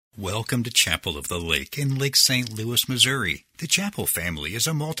Welcome to Chapel of the Lake in Lake St. Louis, Missouri. The Chapel family is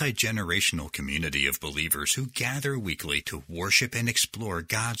a multi-generational community of believers who gather weekly to worship and explore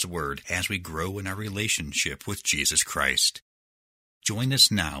God's Word as we grow in our relationship with Jesus Christ. Join us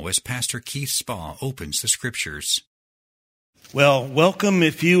now as Pastor Keith Spa opens the Scriptures. Well, welcome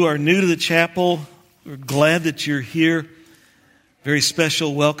if you are new to the chapel. We're glad that you're here. Very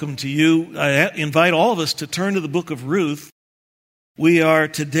special welcome to you. I invite all of us to turn to the book of Ruth. We are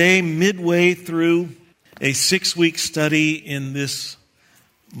today midway through a 6-week study in this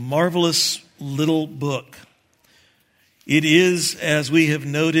marvelous little book. It is, as we have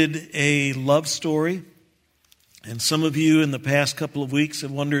noted, a love story. And some of you in the past couple of weeks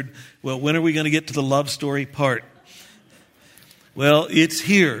have wondered, well, when are we going to get to the love story part? Well, it's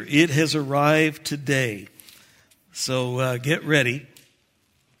here. It has arrived today. So get ready.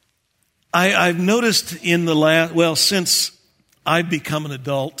 I've noticed in the since I've become an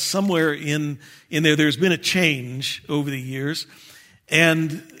adult, somewhere in there's been a change over the years,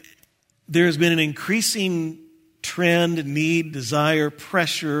 and there's been an increasing trend, need, desire,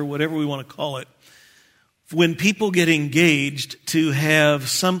 pressure, whatever we want to call it, when people get engaged to have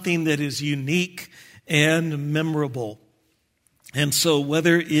something that is unique and memorable. And so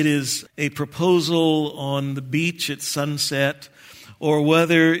whether it is a proposal on the beach at sunset, or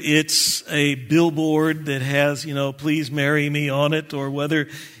whether it's a billboard that has, please marry me on it, or whether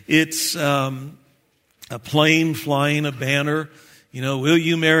it's a plane flying a banner, will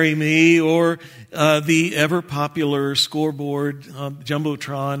you marry me, or the ever-popular scoreboard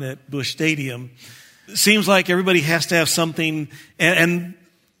Jumbotron at Busch Stadium. It seems like everybody has to have something, and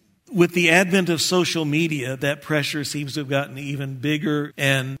with the advent of social media, that pressure seems to have gotten even bigger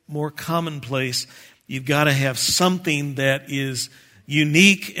and more commonplace. You've got to have something that is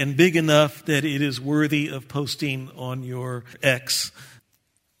unique and big enough that it is worthy of posting on your X.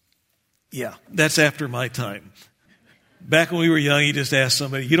 Yeah, that's after my time. Back when we were young, you just asked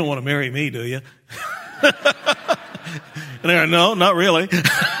somebody, you don't want to marry me, do you? And they're, no, not really.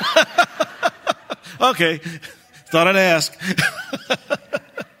 Okay, thought I'd ask.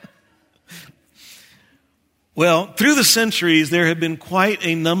 Well, through the centuries, there have been quite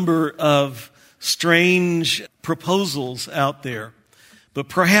a number of strange proposals out there, but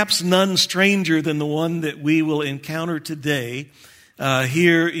perhaps none stranger than the one that we will encounter today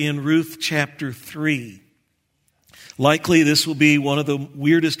here in Ruth chapter 3. Likely this will be one of the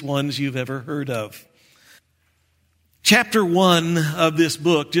weirdest ones you've ever heard of. Chapter 1 of this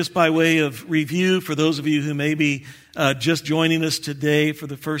book, just by way of review for those of you who may be just joining us today for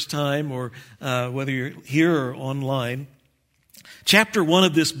the first time, or whether you're here or online. Chapter 1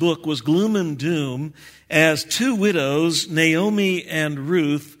 of this book was gloom and doom as two widows, Naomi and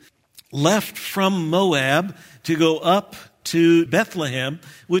Ruth, left from Moab to go up to Bethlehem,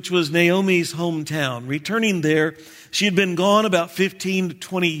 which was Naomi's hometown. Returning there, she had been gone about 15 to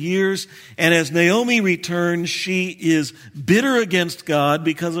 20 years, and as Naomi returns, she is bitter against God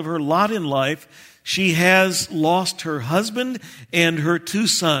because of her lot in life. She has lost her husband, and her 2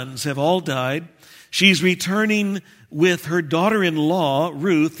 sons have all died. She's returning with her daughter-in-law,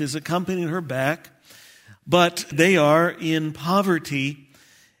 Ruth, is accompanying her back, but they are in poverty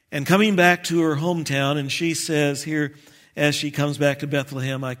and coming back to her hometown, and she says here, as she comes back to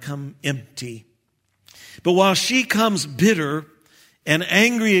Bethlehem, I come empty. But while she comes bitter and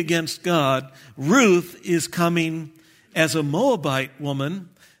angry against God, Ruth is coming as a Moabite woman,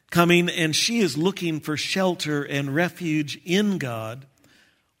 and she is looking for shelter and refuge in God,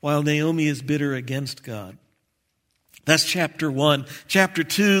 while Naomi is bitter against God. That's chapter 1. Chapter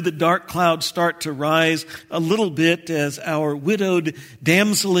 2, the dark clouds start to rise a little bit as our widowed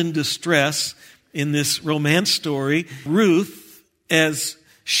damsel in distress in this romance story, Ruth, as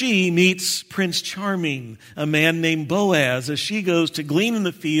she meets Prince Charming, a man named Boaz, as she goes to glean in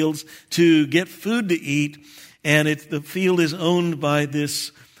the fields to get food to eat, and the field is owned by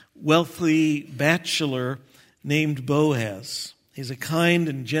this wealthy bachelor named Boaz. He's a kind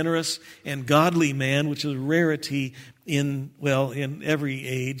and generous and godly man, which is a rarity in every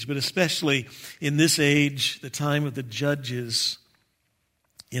age, but especially in this age, the time of the judges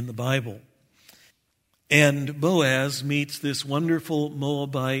in the Bible. And Boaz meets this wonderful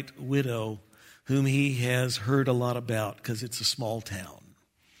Moabite widow whom he has heard a lot about because it's a small town.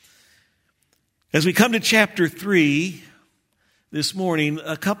 As we come to chapter 3 this morning,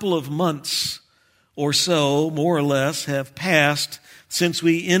 a couple of months or so, more or less, have passed since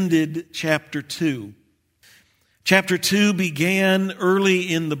we ended chapter 2. Chapter 2 began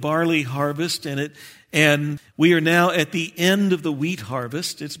early in the barley harvest, and we are now at the end of the wheat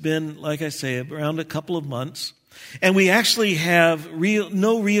harvest. It's been, like I say, around a couple of months. And we actually have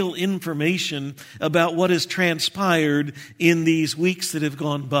no real information about what has transpired in these weeks that have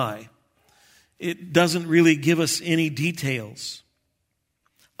gone by. It doesn't really give us any details.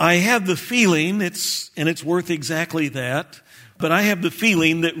 I have the feeling, it's worth exactly that, but I have the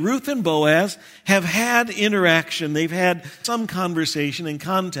feeling that Ruth and Boaz have had interaction. They've had some conversation and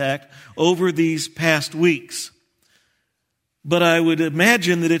contact over these past weeks. But I would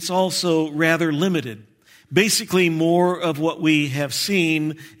imagine that it's also rather limited. Basically more of what we have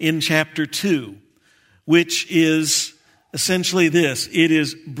seen in chapter 2, which is essentially this. It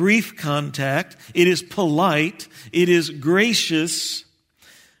is brief contact, it is polite, it is gracious,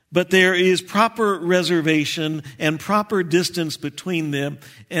 but there is proper reservation and proper distance between them.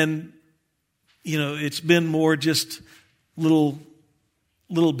 And, it's been more just little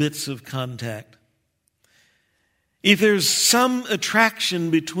bits of contact. If there's some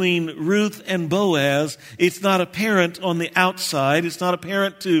attraction between Ruth and Boaz, it's not apparent on the outside. It's not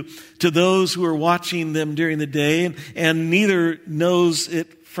apparent to those who are watching them during the day, and neither knows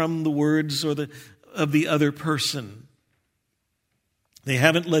it from the words of the other person. They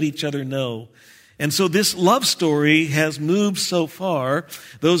haven't let each other know. And so this love story has moved so far.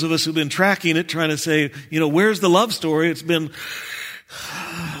 Those of us who've been tracking it, trying to say, where's the love story? It's been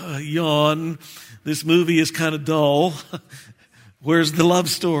yawn. This movie is kind of dull. Where's the love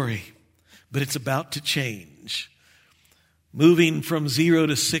story? But it's about to change. Moving from 0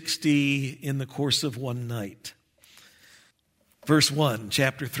 to 60 in the course of one night. Verse 1,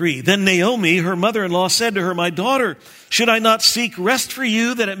 chapter 3. Then Naomi, her mother-in-law, said to her, "My daughter, should I not seek rest for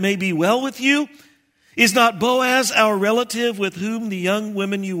you, that it may be well with you? Is not Boaz our relative with whom the young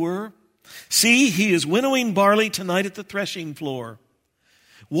women you were? See, he is winnowing barley tonight at the threshing floor.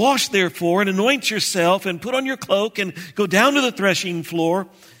 Wash, therefore, and anoint yourself, and put on your cloak, and go down to the threshing floor.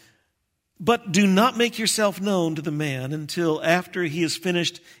 But do not make yourself known to the man until after he has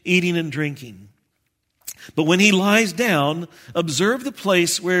finished eating and drinking. But when he lies down, observe the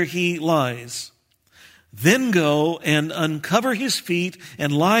place where he lies. Then go and uncover his feet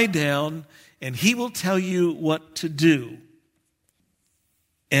and lie down, and he will tell you what to do."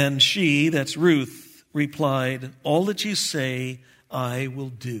 And she, that's Ruth, replied, "All that you say, I will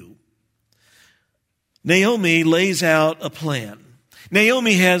do." Naomi lays out a plan.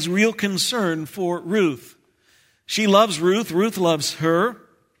 Naomi has real concern for Ruth. She loves Ruth. Ruth loves her.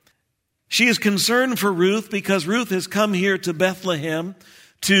 She is concerned for Ruth because Ruth has come here to Bethlehem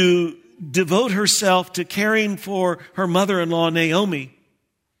to devote herself to caring for her mother-in-law, Naomi.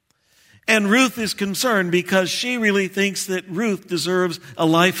 And Ruth is concerned because she really thinks that Ruth deserves a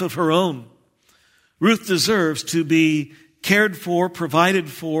life of her own. Ruth deserves to be cared for, provided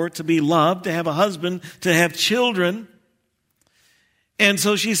for, to be loved, to have a husband, to have children. And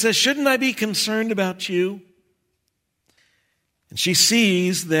so she says, "Shouldn't I be concerned about you?" And she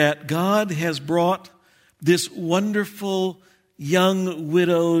sees that God has brought this wonderful young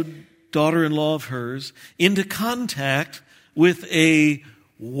widowed daughter-in-law of hers into contact with a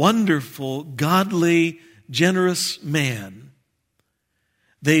wonderful, godly, generous man.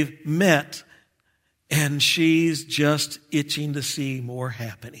 They've met, and she's just itching to see more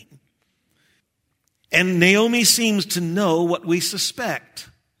happening. And Naomi seems to know what we suspect,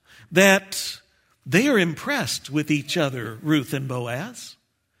 that they are impressed with each other, Ruth and Boaz.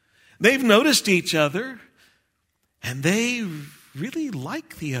 They've noticed each other, and they really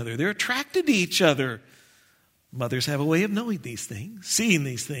like the other. They're attracted to each other. Mothers have a way of knowing these things, seeing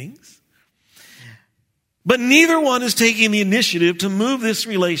these things. But neither one is taking the initiative to move this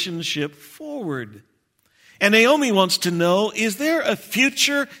relationship forward. And Naomi wants to know, is there a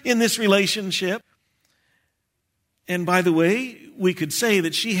future in this relationship? And by the way, we could say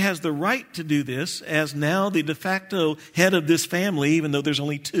that she has the right to do this as now the de facto head of this family, even though there's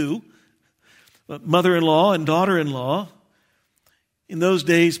only two, mother-in-law and daughter-in-law. In those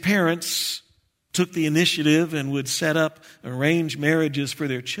days, parents took the initiative and would set up arranged marriages for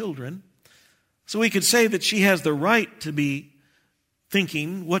their children. So we could say that she has the right to be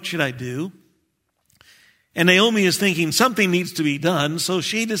thinking, what should I do? And Naomi is thinking something needs to be done, so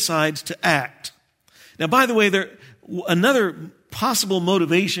she decides to act. Now, by the way, another possible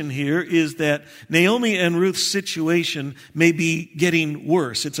motivation here is that Naomi and Ruth's situation may be getting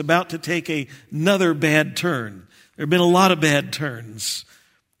worse. It's about to take another bad turn. There have been a lot of bad turns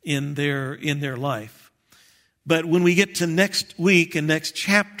in their life. But when we get to next week and next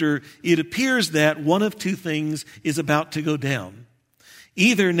chapter, it appears that one of two things is about to go down.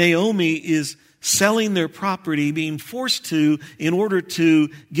 Either Naomi is selling their property, being forced to, in order to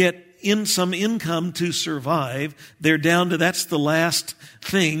get in some income to survive. They're down to that's the last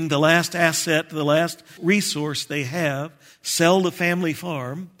thing, the last asset, the last resource they have. Sell the family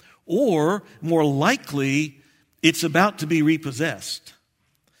farm, or more likely, it's about to be repossessed.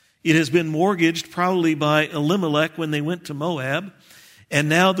 It has been mortgaged probably by Elimelech when they went to Moab, and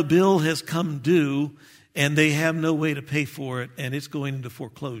now the bill has come due, and they have no way to pay for it, and it's going into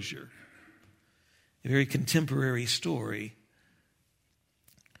foreclosure. A very contemporary story.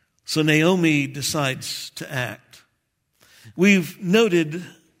 So Naomi decides to act. We've noted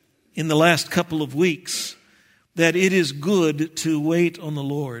in the last couple of weeks that it is good to wait on the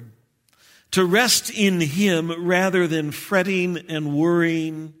Lord, to rest in Him rather than fretting and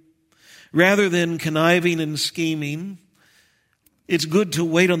worrying, rather than conniving and scheming. It's good to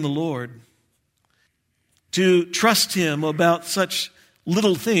wait on the Lord, to trust Him about such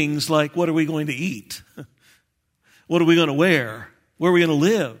little things like what are we going to eat? What are we going to wear? Where are we going to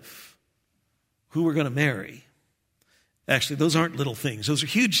live? Who we're going to marry? Actually, those aren't little things. Those are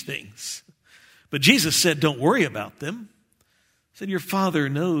huge things. But Jesus said, don't worry about them. He said, your Father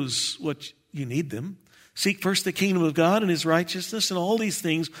knows what you need them. Seek first the kingdom of God and His righteousness, and all these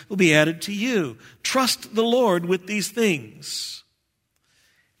things will be added to you. Trust the Lord with these things.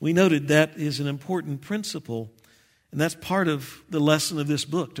 We noted that is an important principle, and that's part of the lesson of this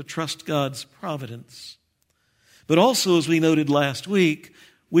book, to trust God's providence. But also, as we noted last week,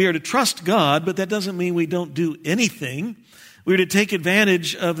 we are to trust God, but that doesn't mean we don't do anything. We are to take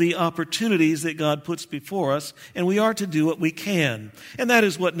advantage of the opportunities that God puts before us, and we are to do what we can. And that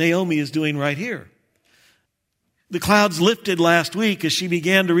is what Naomi is doing right here. The clouds lifted last week as she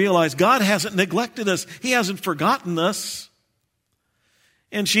began to realize God hasn't neglected us. He hasn't forgotten us.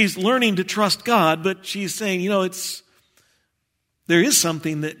 And she's learning to trust God, but she's saying, there is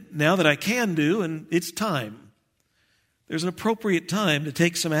something that now that I can do, and it's time. There's an appropriate time to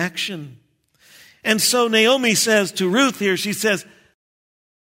take some action. And so Naomi says to Ruth here, she says,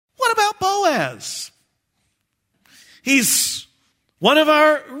 what about Boaz? He's one of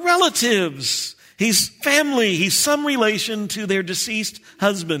our relatives. He's family. He's some relation to their deceased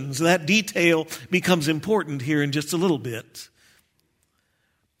husbands. That detail becomes important here in just a little bit.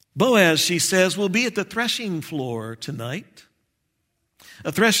 Boaz, she says, will be at the threshing floor tonight.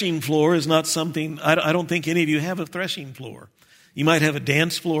 A threshing floor is not something, I don't think any of you have a threshing floor. You might have a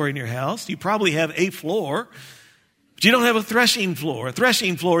dance floor in your house. You probably have a floor, but you don't have a threshing floor. A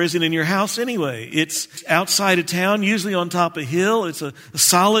threshing floor isn't in your house anyway. It's outside of town, usually on top of a hill. It's a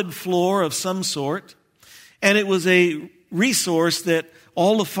solid floor of some sort. And it was a resource that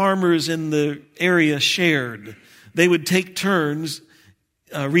all the farmers in the area shared. They would take turns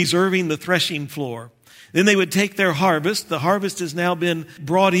reserving the threshing floor. Then they would take their harvest. The harvest has now been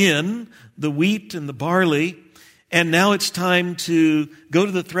brought in, the wheat and the barley. And now it's time to go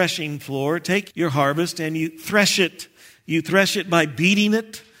to the threshing floor, take your harvest, and you thresh it. You thresh it by beating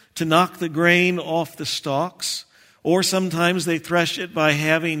it to knock the grain off the stalks. Or sometimes they thresh it by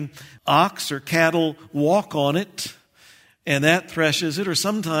having ox or cattle walk on it, and that threshes it. Or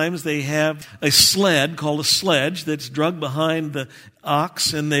sometimes they have a sled called a sledge that's dragged behind the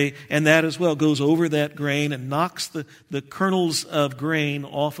ox, and that as well goes over that grain and knocks the kernels of grain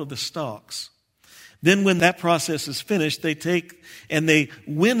off of the stalks. Then when that process is finished, they take and they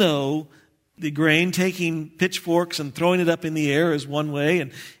winnow the grain, taking pitchforks and throwing it up in the air is one way.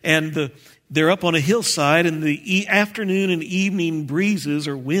 They're up on a hillside, and the afternoon and evening breezes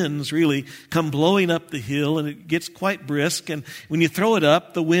or winds really come blowing up the hill, and it gets quite brisk. And when you throw it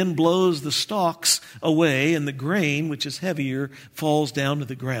up, the wind blows the stalks away, and the grain, which is heavier, falls down to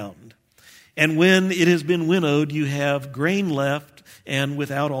the ground. And when it has been winnowed, you have grain left, and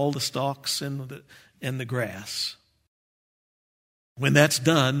without all the stalks and the grass. When that's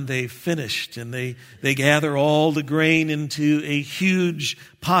done, they've finished, and they gather all the grain into a huge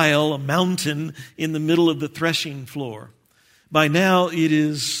pile, a mountain, in the middle of the threshing floor. By now, it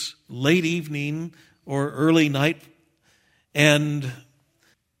is late evening or early night, and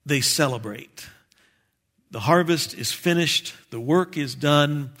they celebrate. The harvest is finished, the work is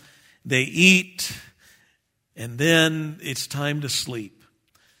done, they eat, and then it's time to sleep.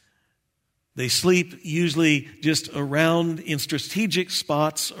 They sleep usually just around, in strategic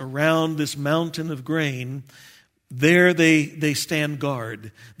spots around this mountain of grain. There they stand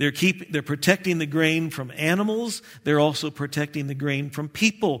guard. They're protecting the grain from animals. They're also protecting the grain from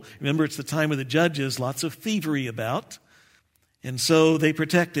people. Remember, it's the time of the judges, lots of thievery about. And so they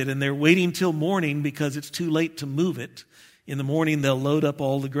protect it, and they're waiting till morning because it's too late to move it. In the morning, they'll load up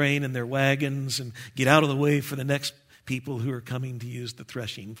all the grain in their wagons and get out of the way for the next people who are coming to use the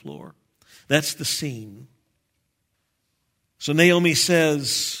threshing floor. That's the scene. So Naomi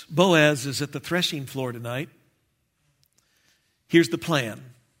says, Boaz is at the threshing floor tonight. Here's the plan.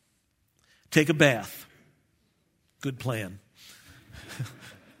 Take a bath. Good plan.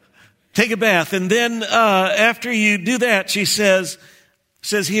 Take a bath. And then after you do that, she says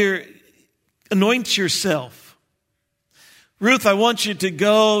here, anoint yourself. Ruth, I want you to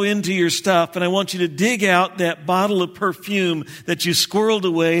go into your stuff and I want you to dig out that bottle of perfume that you squirreled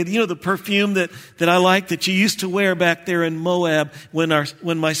away. You know, the perfume that I like that you used to wear back there in Moab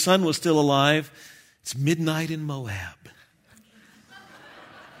when my son was still alive. It's midnight in Moab.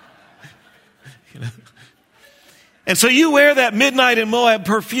 You know? And so you wear that midnight in Moab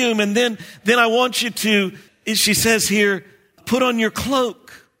perfume and then I want you to, she says here, put on your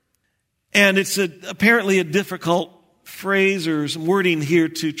cloak. And it's apparently a difficult phrase or some wording here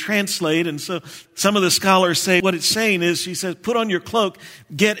to translate. And so some of the scholars say what it's saying is, she says, put on your cloak,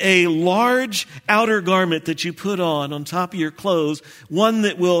 get a large outer garment that you put on top of your clothes, one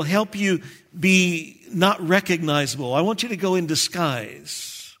that will help you be not recognizable. I want you to go in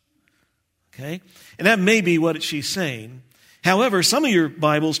disguise. Okay? And that may be what she's saying. However, some of your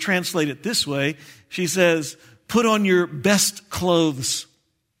Bibles translate it this way. She says, put on your best clothes.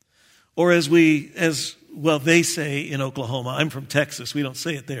 Or they say in Oklahoma, I'm from Texas, we don't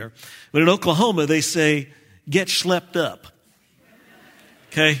say it there. But in Oklahoma, they say, get schlepped up.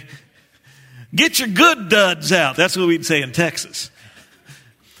 Okay? Get your good duds out. That's what we'd say in Texas.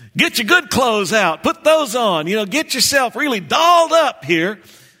 Get your good clothes out. Put those on. You know, get yourself really dolled up here.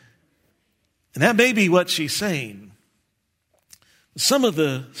 And that may be what she's saying. Some of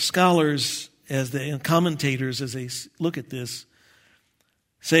the scholars, and commentators, as they look at this,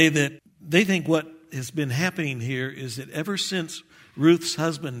 say that they think what has been happening here is that ever since Ruth's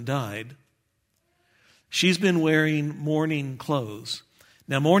husband died, she's been wearing mourning clothes.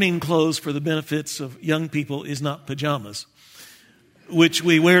 Now, mourning clothes, for the benefits of young people, is not pajamas, which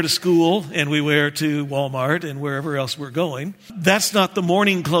we wear to school and we wear to Walmart and wherever else we're going. That's not the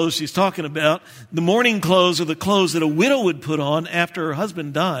mourning clothes she's talking about. The mourning clothes are the clothes that a widow would put on after her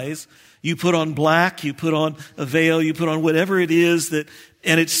husband dies. You put on black, you put on a veil, you put on whatever it is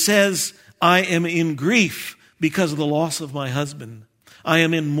and it says, I am in grief because of the loss of my husband. I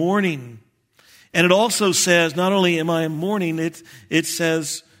am in mourning. And it also says, not only am I in mourning, it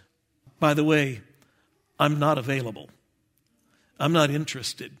says, by the way, I'm not available. I'm not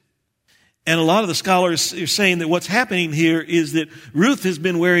interested. And a lot of the scholars are saying that what's happening here is that Ruth has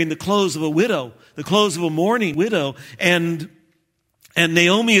been wearing the clothes of a widow, the clothes of a mourning widow, and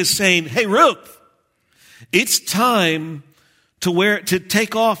Naomi is saying, hey, Ruth, it's time to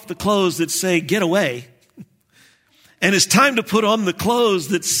take off the clothes that say, get away. And it's time to put on the clothes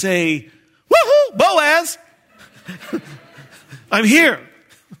that say, woohoo, Boaz. I'm here.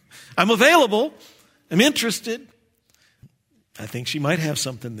 I'm available. I'm interested. I think she might have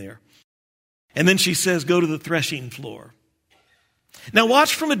something there. And then she says, go to the threshing floor. Now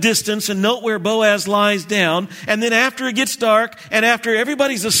watch from a distance and note where Boaz lies down. And then after it gets dark and after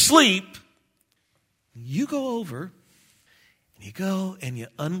everybody's asleep, you go over and you go and you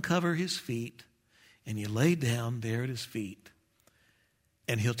uncover his feet and you lay down there at his feet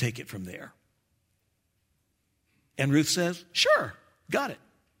and he'll take it from there. And Ruth says, sure, got it.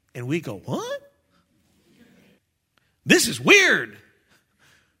 And we go, what? This is weird.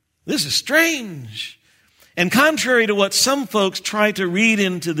 This is strange. And contrary to what some folks try to read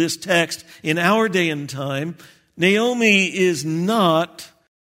into this text in our day and time, Naomi is not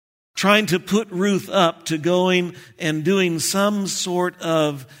trying to put Ruth up to going and doing some sort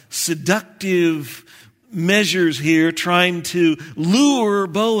of seductive measures here, trying to lure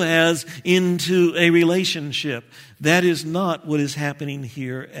Boaz into a relationship. That is not what is happening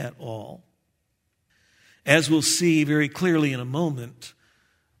here at all. As we'll see very clearly in a moment,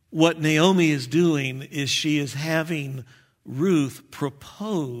 what Naomi is doing is she is having Ruth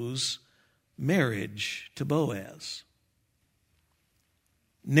propose marriage to Boaz.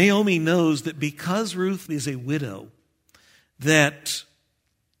 Naomi knows that because Ruth is a widow, that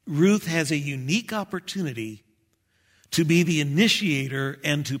Ruth has a unique opportunity to be the initiator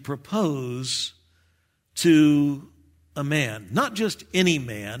and to propose to a man. Not just any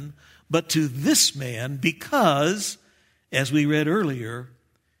man, but to this man because, as we read earlier,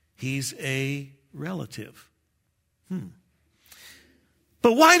 he's a relative.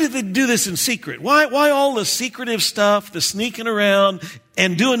 But why did they do this in secret? Why all the secretive stuff, the sneaking around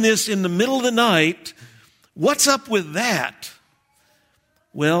and doing this in the middle of the night? What's up with that?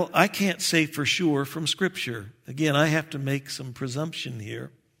 Well, I can't say for sure from Scripture. Again, I have to make some presumption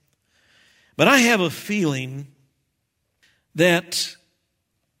here. But I have a feeling that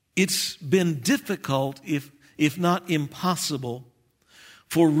it's been difficult, if if not impossible,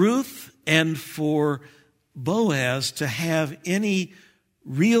 for Ruth and for Boaz to have any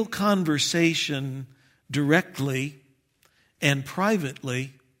real conversation directly and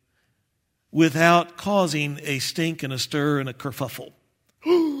privately without causing a stink and a stir and a kerfuffle.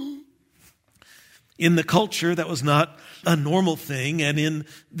 In the culture, that was not a normal thing, and in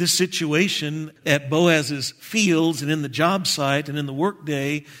this situation at Boaz's fields and in the job site and in the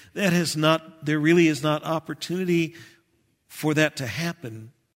workday, there really is not opportunity for that to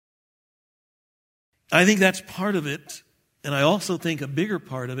happen. I think that's part of it, and I also think a bigger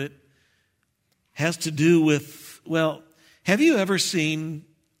part of it has to do with, well, have you ever seen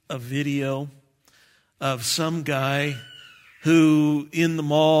a video of some guy who in the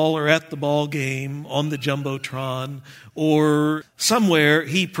mall or at the ball game on the Jumbotron or somewhere,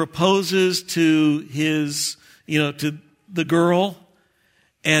 he proposes to to the girl,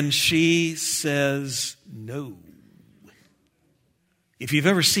 and she says no. If you've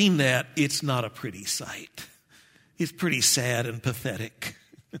ever seen that, it's not a pretty sight. It's pretty sad and pathetic.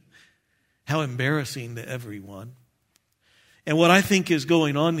 How embarrassing to everyone. And what I think is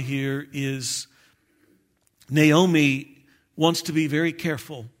going on here is Naomi wants to be very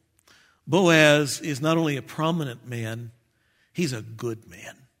careful. Boaz is not only a prominent man, he's a good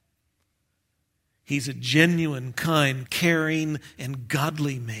man. He's a genuine, kind, caring, and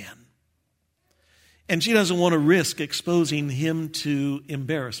godly man. And she doesn't want to risk exposing him to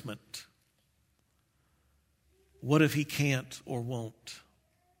embarrassment. What if he can't or won't?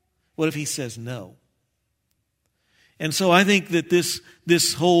 What if he says no? And so I think that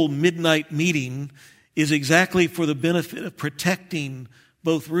this whole midnight meeting is exactly for the benefit of protecting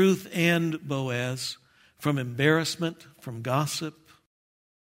both Ruth and Boaz from embarrassment, from gossip,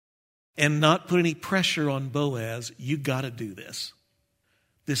 and not put any pressure on Boaz. You got to do this.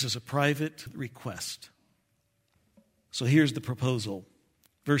 This is a private request. So here's the proposal,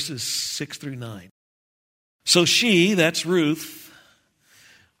 verses 6 through 9. So she, that's Ruth,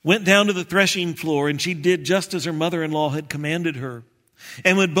 went down to the threshing floor, and she did just as her mother-in-law had commanded her.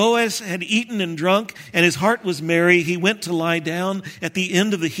 And when Boaz had eaten and drunk, and his heart was merry, he went to lie down at the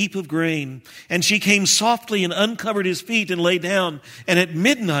end of the heap of grain. And she came softly and uncovered his feet and lay down. And at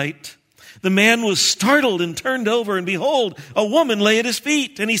midnight, the man was startled and turned over, and behold, a woman lay at his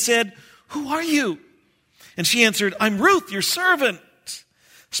feet. And he said, "Who are you?" And she answered, "I'm Ruth, your servant.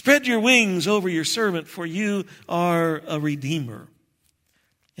 Spread your wings over your servant, for you are a redeemer."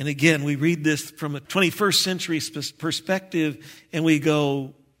 And again, we read this from a 21st century perspective, and we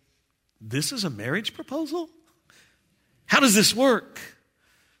go, this is a marriage proposal? How does this work?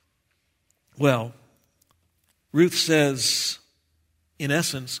 Well, Ruth says, in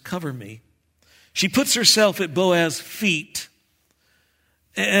essence, cover me. She puts herself at Boaz's feet,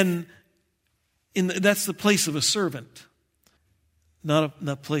 and that's the place of a servant, not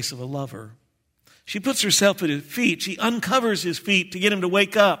a place of a lover. She puts herself at his feet. She uncovers his feet to get him to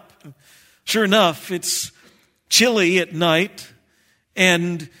wake up. Sure enough, it's chilly at night,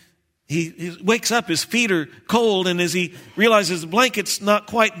 and he wakes up. His feet are cold, and as he realizes the blanket's not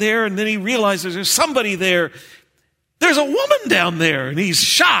quite there, and then he realizes there's somebody there. There's a woman down there, and he's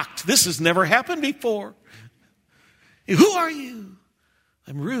shocked. This has never happened before. Who are you?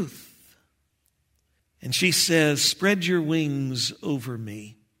 I'm Ruth. And she says, "Spread your wings over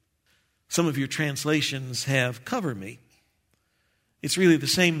me." Some of your translations have "cover me." It's really the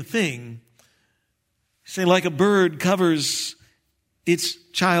same thing. Say, like a bird covers its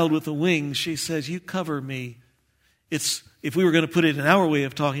child with a wing, she says, "You cover me." If we were going to put it in our way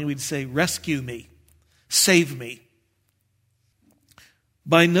of talking, we'd say, "Rescue me, save me."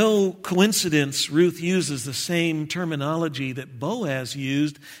 By no coincidence, Ruth uses the same terminology that Boaz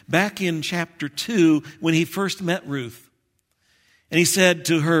used back in chapter 2 when he first met Ruth. And he said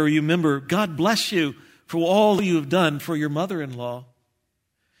to her, you remember, "God bless you for all you have done for your mother-in-law.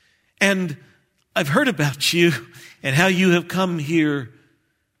 And I've heard about you and how you have come here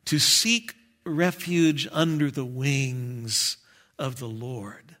to seek refuge under the wings of the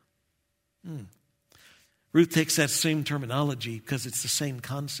Lord." Ruth takes that same terminology because it's the same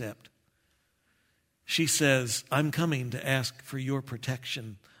concept. She says, "I'm coming to ask for your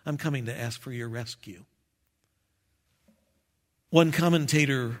protection. I'm coming to ask for your rescue." One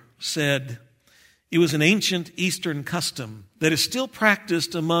commentator said, it was an ancient Eastern custom that is still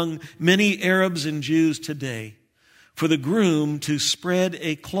practiced among many Arabs and Jews today for the groom to spread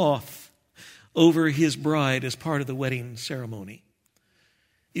a cloth over his bride as part of the wedding ceremony.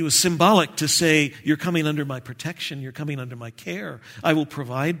 It was symbolic to say, you're coming under my protection, you're coming under my care. I will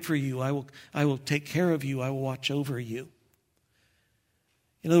provide for you, I will take care of you, I will watch over you.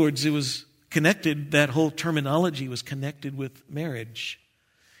 In other words, it was connected, that whole terminology was connected with marriage.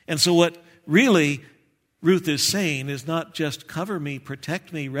 And so what really Ruth is saying is not just cover me,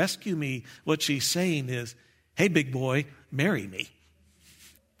 protect me, rescue me. What she's saying is, hey, big boy, marry me.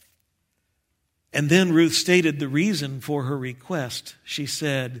 And then Ruth stated the reason for her request. She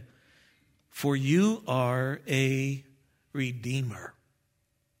said, for you are a redeemer.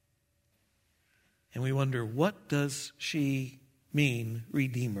 And we wonder, what does she mean,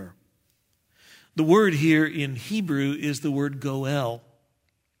 redeemer? The word here in Hebrew is the word goel.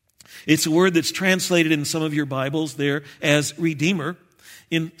 It's a word that's translated in some of your Bibles there as redeemer.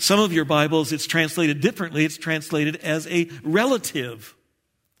 In some of your Bibles, it's translated differently. It's translated as a relative.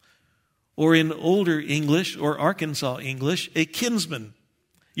 Or in older English or Arkansas English, a kinsman,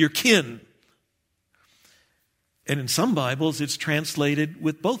 your kin. And in some Bibles, it's translated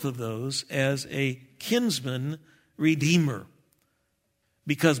with both of those as a kinsman redeemer,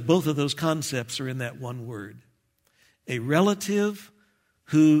 because both of those concepts are in that one word. A relative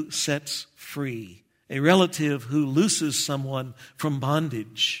who sets free, a relative who looses someone from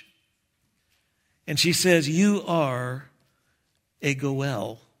bondage. And she says, you are a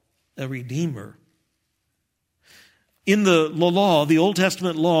goel, a redeemer. In the law, the Old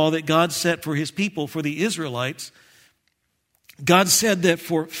Testament law that God set for his people, for the Israelites, God said that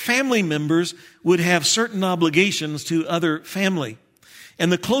for family members would have certain obligations to other family.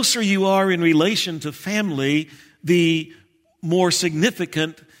 And the closer you are in relation to family, the more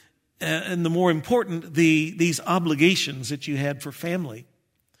significant and the more important these obligations that you had for family.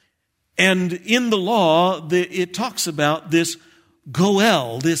 And in the law, it talks about this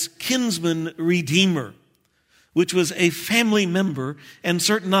goel, this kinsman redeemer, which was a family member and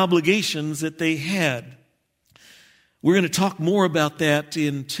certain obligations that they had. We're going to talk more about that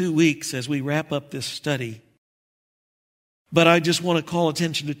in 2 weeks as we wrap up this study. But I just want to call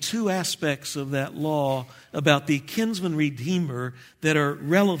attention to two aspects of that law about the kinsman redeemer that are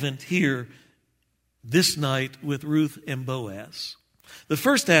relevant here this night with Ruth and Boaz. The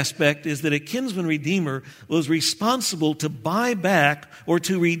first aspect is that a kinsman redeemer was responsible to buy back or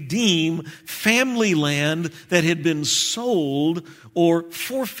to redeem family land that had been sold or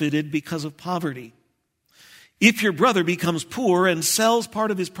forfeited because of poverty. If your brother becomes poor and sells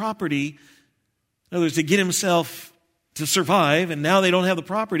part of his property, in other words, to get himself to survive, and now they don't have the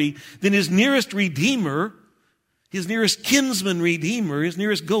property, then his nearest redeemer, his nearest kinsman redeemer, his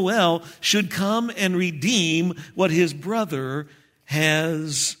nearest goel, should come and redeem what his brother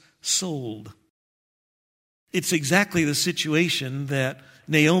has sold. It's exactly the situation that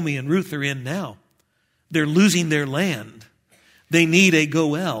Naomi and Ruth are in now. They're losing their land. They need a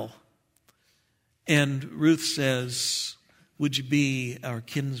goel. And Ruth says, would you be our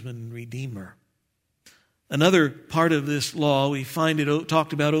kinsman redeemer? Another part of this law, we find it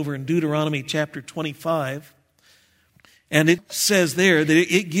talked about over in Deuteronomy chapter 25. And it says there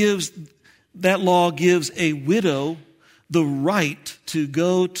that that law gives a widow the right to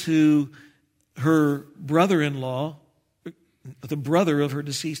go to her brother-in-law, the brother of her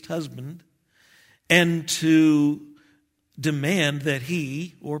deceased husband, and to demand that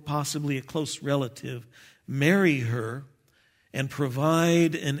he, or possibly a close relative, marry her and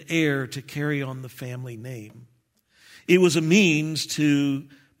provide an heir to carry on the family name. It was a means to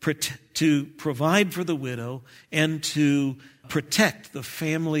provide for the widow and to protect the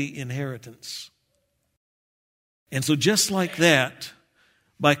family inheritance. And so just like that,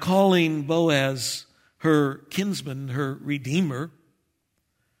 by calling Boaz her kinsman, her redeemer,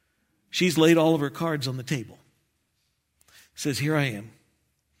 she's laid all of her cards on the table. Says, here I am.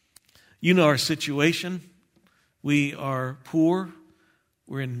 You know our situation. We are poor.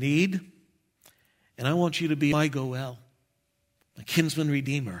 We're in need. And I want you to be my goel, a kinsman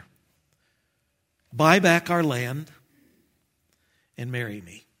redeemer. Buy back our land and marry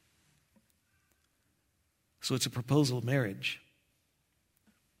me. So it's a proposal of marriage.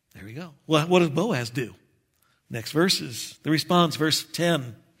 There we go. Well, what does Boaz do? Next verses, the response, verse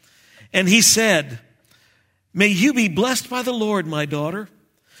 10. And he said, may you be blessed by the Lord, my daughter.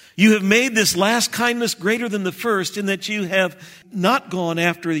 You have made this last kindness greater than the first, in that you have not gone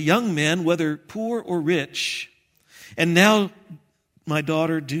after young men, whether poor or rich. And now, my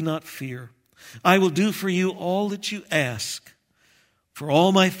daughter, do not fear. I will do for you all that you ask. For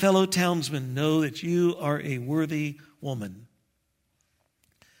all my fellow townsmen know that you are a worthy woman.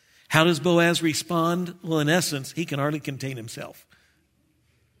 How does Boaz respond? Well, in essence, he can hardly contain himself.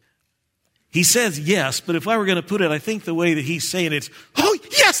 He says yes, but if I were going to put it, I think the way that he's saying it's, oh,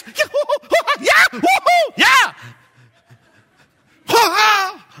 yes, yeah, woohoo, yeah.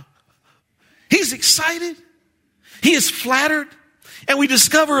 He's excited. He is flattered. And we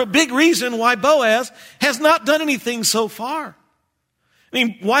discover a big reason why Boaz has not done anything so far. I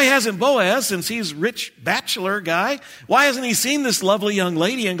mean, why hasn't Boaz, since he's a rich bachelor guy, why hasn't he seen this lovely young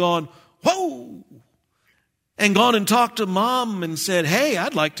lady and gone, whoa, and gone and talked to mom and said, hey,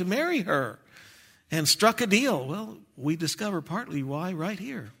 I'd like to marry her, and struck a deal? Well, we discover partly why right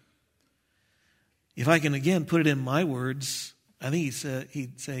here. If I can again put it in my words, I think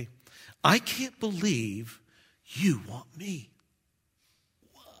he'd say, I can't believe you want me.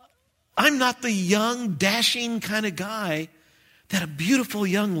 I'm not the young, dashing kind of guy that a beautiful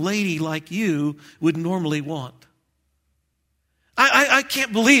young lady like you would normally want. I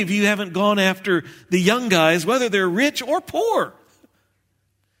can't believe you haven't gone after the young guys, whether they're rich or poor.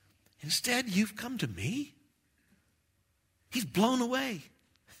 Instead, you've come to me. He's blown away.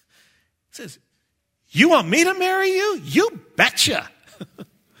 He says, you want me to marry you? You betcha.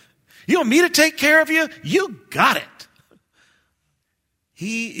 You want me to take care of you? You got it.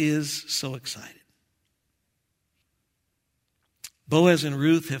 He is so excited. Boaz and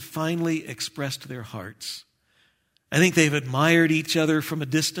Ruth have finally expressed their hearts. I think they've admired each other from a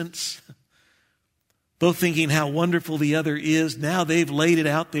distance, both thinking how wonderful the other is. Now they've laid it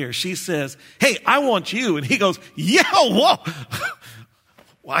out there. She says, hey, I want you. And he goes, yeah, whoa.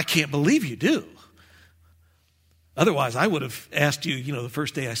 Well, I can't believe you do. Otherwise, I would have asked you, the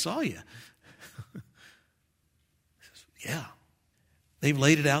first day I saw you. Yeah. They've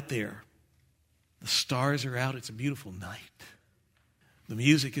laid it out there. The stars are out. It's a beautiful night. The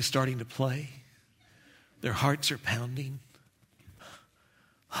music is starting to play. Their hearts are pounding.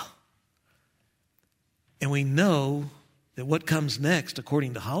 And we know that what comes next,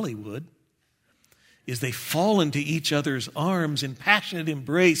 according to Hollywood, is they fall into each other's arms in passionate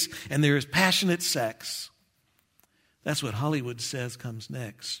embrace, and there is passionate sex. That's what Hollywood says comes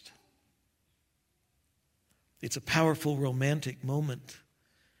next. It's a powerful romantic moment.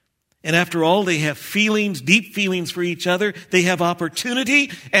 And after all, they have feelings, deep feelings for each other. They have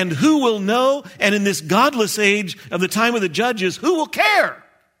opportunity, and who will know? And in this godless age of the time of the judges, who will care?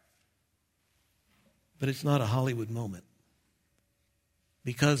 But it's not a Hollywood moment,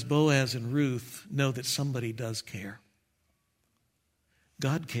 because Boaz and Ruth know that somebody does care.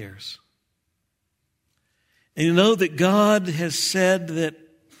 God cares. And you know that God has said that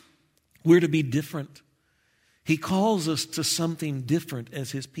we're to be different. He calls us to something different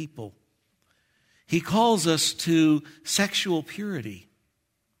as His people. He calls us to sexual purity.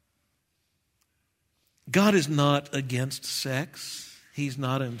 God is not against sex. He's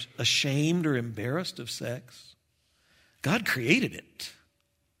not ashamed or embarrassed of sex. God created it.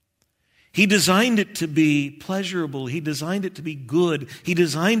 He designed it to be pleasurable. He designed it to be good. He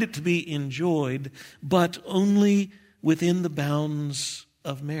designed it to be enjoyed, but only within the bounds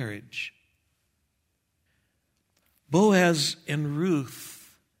of marriage. Boaz and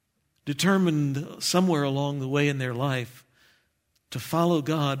Ruth determined somewhere along the way in their life to follow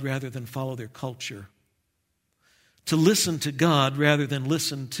God rather than follow their culture, to listen to God rather than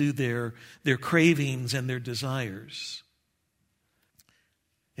listen to their cravings and their desires.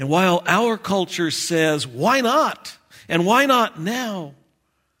 And while our culture says, why not? And why not now?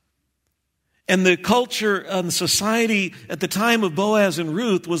 And the culture and society at the time of Boaz and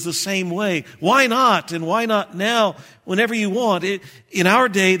Ruth was the same way. Why not? And why not now? Whenever you want. In our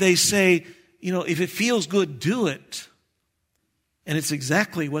day, they say, if it feels good, do it. And it's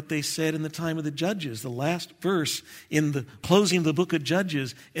exactly what they said in the time of the Judges. The last verse in the closing of the book of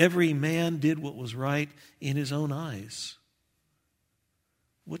Judges, every man did what was right in his own eyes.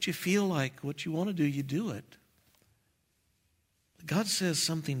 What you feel like, what you want to do, you do it. God says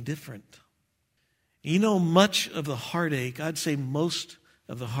something different. Much of the heartache, I'd say most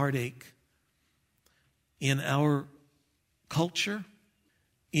of the heartache in our culture,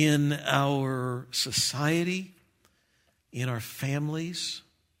 in our society, in our families,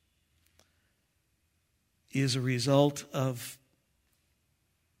 is a result of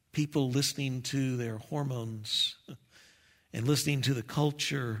people listening to their hormones and listening to the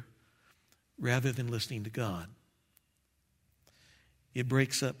culture rather than listening to God. It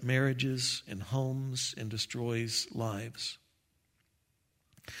breaks up marriages and homes and destroys lives.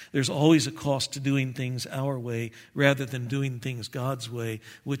 There's always a cost to doing things our way rather than doing things God's way,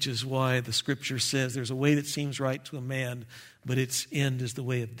 which is why the Scripture says there's a way that seems right to a man, but its end is the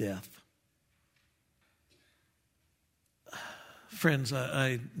way of death. Friends,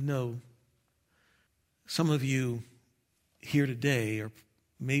 I know some of you here today are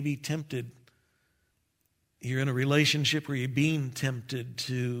maybe tempted. You're in a relationship where you're being tempted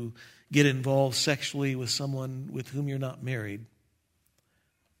to get involved sexually with someone with whom you're not married.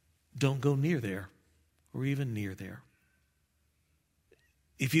 Don't go near there or even near there.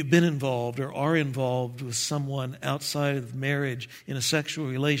 if you've been involved or are involved with someone outside of marriage in a sexual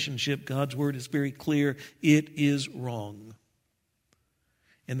relationship, God's word is very clear. It is wrong.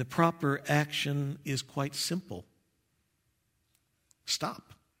 And the proper action is quite simple.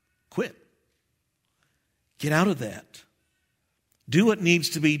 Stop. Quit. Get out of that. Do what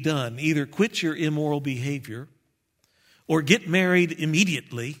needs to be done. Either quit your immoral behavior, or get married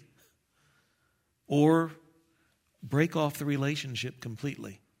immediately, or break off the relationship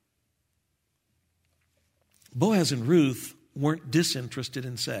completely. Boaz and Ruth weren't disinterested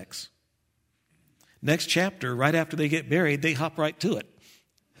in sex. Next chapter, right after they get married, they hop right to it.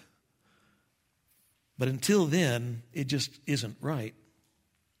 But until then, it just isn't right.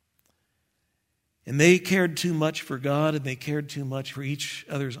 And they cared too much for God, and they cared too much for each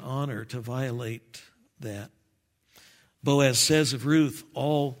other's honor to violate that. Boaz says of Ruth,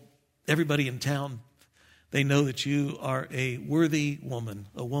 everybody in town, they know that you are a worthy woman,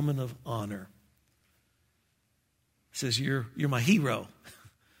 a woman of honor. He says, you're my hero.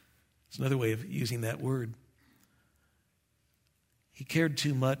 It's another way of using that word. He cared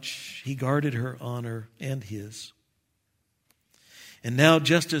too much. He guarded her honor and his. And now,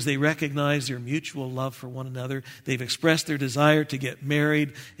 just as they recognize their mutual love for one another, they've expressed their desire to get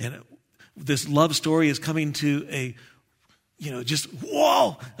married, and this love story is coming to a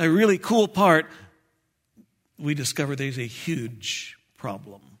really cool part. We discover there's a huge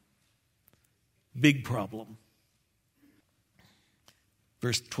problem. Big problem.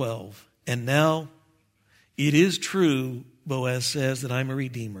 Verse 12. And now it is true, Boaz says, that I'm a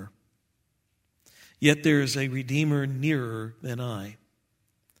redeemer. Yet there is a redeemer nearer than I.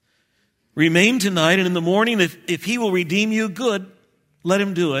 Remain tonight, and in the morning, if he will redeem you, good, let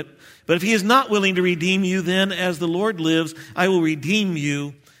him do it. But if he is not willing to redeem you, then as the Lord lives, I will redeem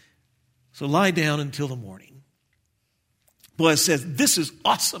you. So lie down until the morning. Boaz says, this is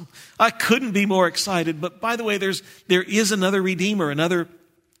awesome. I couldn't be more excited. But by the way, there is another redeemer, another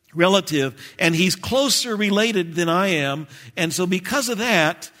relative, and he's closer related than I am. And so because of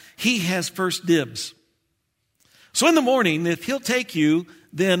that, he has first dibs. So in the morning, if he'll take you,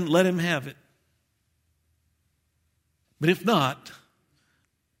 then let him have it. But if not,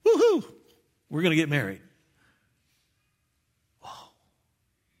 woohoo, we're going to get married. Whoa.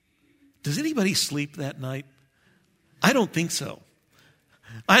 Does anybody sleep that night? I don't think so.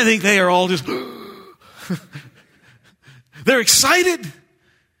 I think they are all just, they're excited.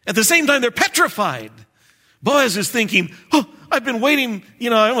 At the same time, they're petrified. Boaz is thinking, I've been waiting,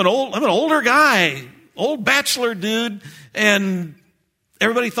 I'm an older guy, old bachelor dude, and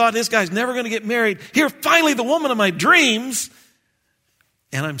everybody thought this guy's never going to get married. Here, finally, the woman of my dreams,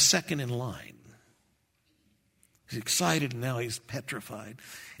 and I'm second in line. He's excited, and now he's petrified.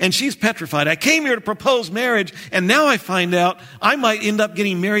 And she's petrified. I came here to propose marriage, and now I find out I might end up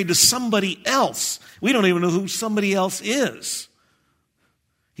getting married to somebody else. We don't even know who somebody else is.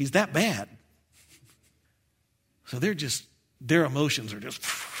 He's that bad. So their emotions are just...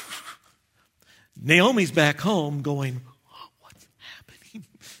 Naomi's back home going, what's happening?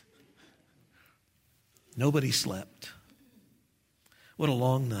 Nobody slept. What a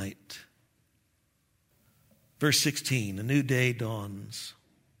long night. Verse 16, a new day dawns.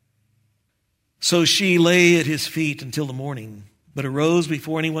 So she lay at his feet until the morning, but arose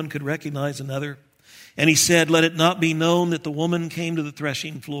before anyone could recognize another. And he said, let it not be known that the woman came to the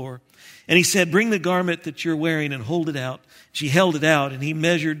threshing floor. And he said, bring the garment that you're wearing and hold it out. She held it out, and he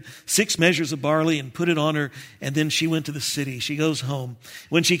measured 6 measures of barley and put it on her. And then she went to the city. She goes home.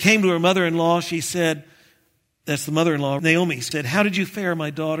 When she came to her mother-in-law, she said, that's the mother-in-law, Naomi said, how did you fare, my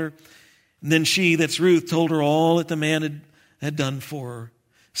daughter? And then she, that's Ruth, told her all that the man had done for her,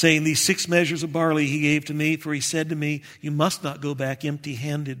 saying, these 6 measures of barley he gave to me, for he said to me, you must not go back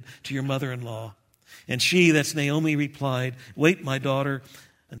empty-handed to your mother-in-law. And she, that's Naomi, replied, wait, my daughter,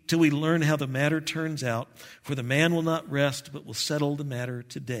 until we learn how the matter turns out, for the man will not rest, but will settle the matter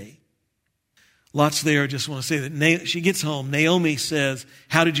today. Lots there. I just want to say that she gets home. Naomi says,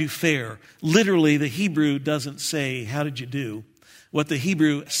 how did you fare? Literally, the Hebrew doesn't say, how did you do? What the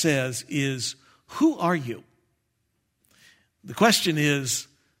Hebrew says is, who are you? The question is,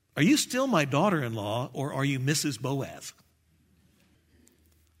 are you still my daughter-in-law, or are you Mrs. Boaz?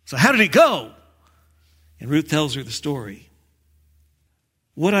 So how did it go? And Ruth tells her the story.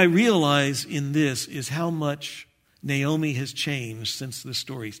 What I realize in this is how much Naomi has changed since the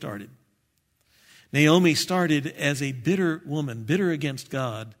story started. Naomi started as a bitter woman, bitter against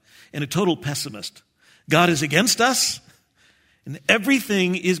God, and a total pessimist. God is against us, and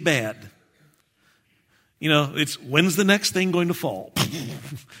everything is bad. It's when's the next thing going to fall?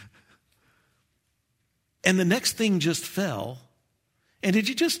 And the next thing just fell, And did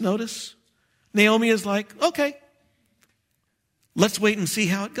you just notice? Naomi is like, okay, let's wait and see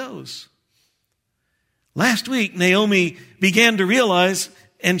how it goes. Last week, Naomi began to realize,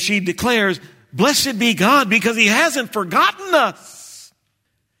 and she declares, blessed be God because he hasn't forgotten us.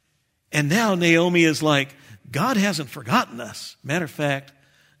 And now Naomi is like, God hasn't forgotten us. Matter of fact,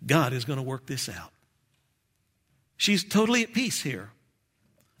 God is going to work this out. She's totally at peace here.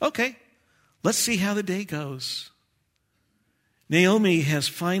 Okay, let's see how the day goes. Naomi has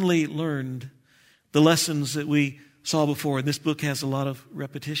finally learned the lessons that we saw before. And this book has a lot of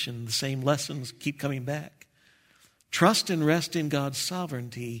repetition. The same lessons keep coming back. Trust and rest in God's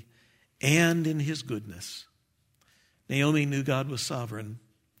sovereignty and in his goodness. Naomi knew God was sovereign.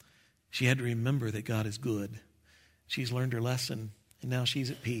 She had to remember that God is good. She's learned her lesson, and now she's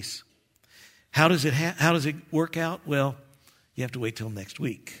at peace. How does it work out? Well, you have to wait till next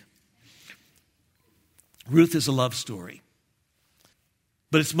week. Ruth is a love story.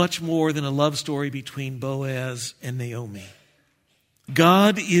 But it's much more than a love story between Boaz and Naomi.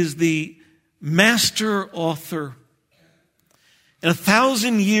 God is the master author. And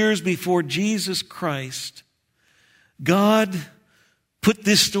 1,000 years before Jesus Christ, God put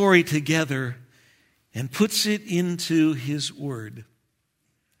this story together and puts it into his word.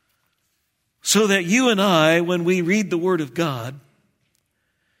 So that you and I, when we read the word of God,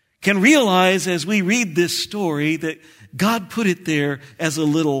 can realize as we read this story that God put it there as a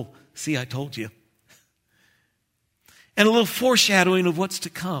little, see, I told you, and a little foreshadowing of what's to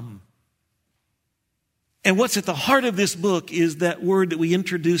come. And what's at the heart of this book is that word that we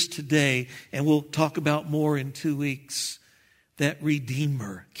introduced today, and we'll talk about more in 2 weeks, that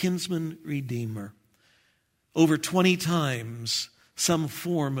Redeemer, kinsman Redeemer. Over 20 times, some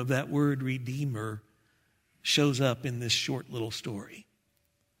form of that word Redeemer shows up in this short little story.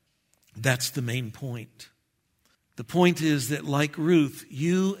 That's the main point. The point is that like Ruth,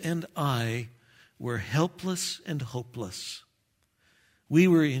 you and I were helpless and hopeless. We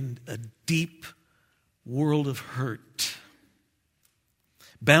were in a deep world of hurt,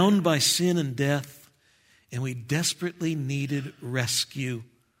 bound by sin and death, and we desperately needed rescue.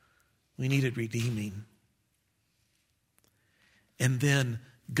 We needed redeeming. And then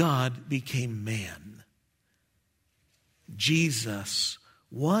God became man. Jesus,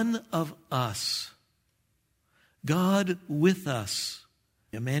 one of us, God with us,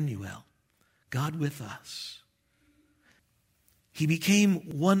 Emmanuel, God with us. He became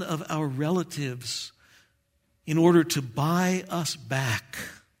one of our relatives in order to buy us back,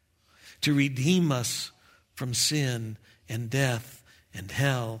 to redeem us from sin and death and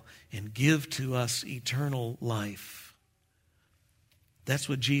hell and give to us eternal life. That's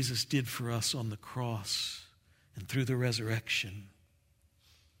what Jesus did for us on the cross and through the resurrection.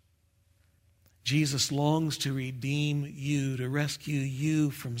 Jesus longs to redeem you, to rescue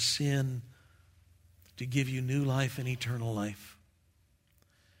you from sin, to give you new life and eternal life.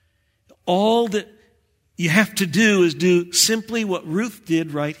 All that you have to do is do simply what Ruth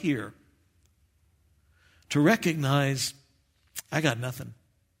did right here. To recognize, I got nothing.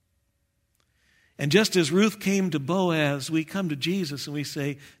 And just as Ruth came to Boaz, we come to Jesus and we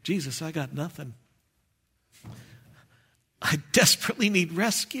say, Jesus, I got nothing. I desperately need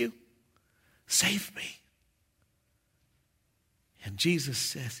rescue. Save me. And Jesus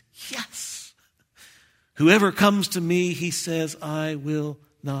says, yes. Whoever comes to me, he says, I will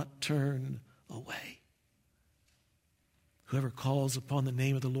not turn away. Whoever calls upon the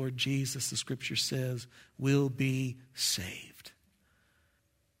name of the Lord Jesus, the scripture says, will be saved.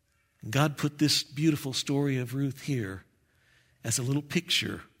 And God put this beautiful story of Ruth here as a little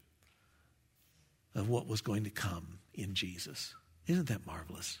picture of what was going to come in Jesus. Isn't that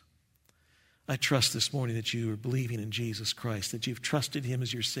marvelous? I trust this morning that you are believing in Jesus Christ, that you've trusted him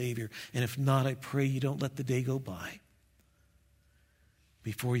as your Savior. And if not, I pray you don't let the day go by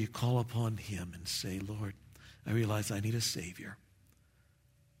before you call upon him and say, Lord, I realize I need a Savior.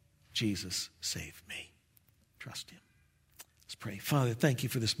 Jesus, save me. Trust him. Let's pray. Father, thank you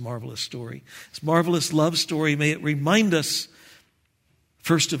for this marvelous story. This marvelous love story. May it remind us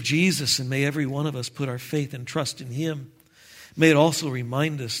first of Jesus, and may every one of us put our faith and trust in him. May it also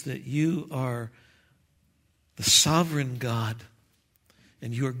remind us that you are the sovereign God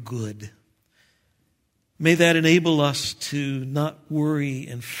and you are good. May that enable us to not worry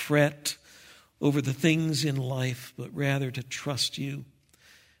and fret over the things in life, but rather to trust you,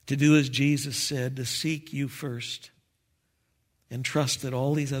 to do as Jesus said, to seek you first, and trust that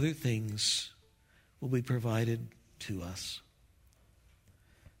all these other things will be provided to us.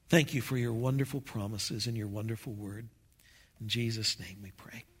 Thank you for your wonderful promises and your wonderful word. In Jesus' name we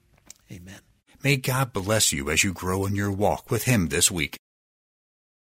pray. Amen. May God bless you as you grow in your walk with Him this week.